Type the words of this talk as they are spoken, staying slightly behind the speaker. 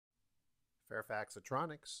Fairfax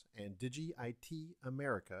Electronics and Digi-IT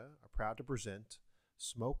America are proud to present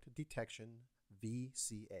Smoke Detection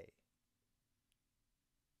VCA.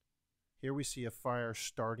 Here we see a fire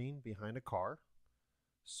starting behind a car.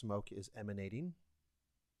 Smoke is emanating.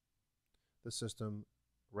 The system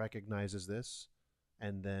recognizes this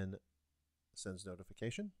and then sends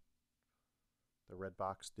notification. The red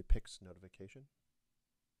box depicts notification.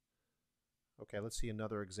 Okay, let's see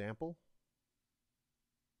another example.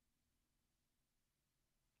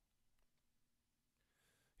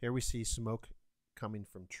 Here we see smoke coming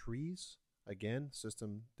from trees. Again,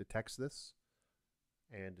 system detects this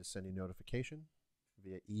and is sending notification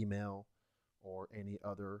via email or any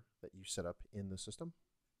other that you set up in the system.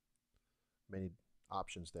 Many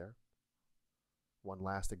options there. One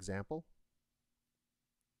last example.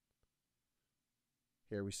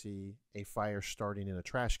 Here we see a fire starting in a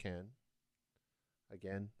trash can.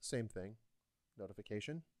 Again, same thing,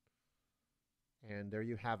 notification. And there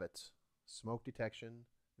you have it, smoke detection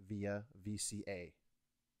via VCA.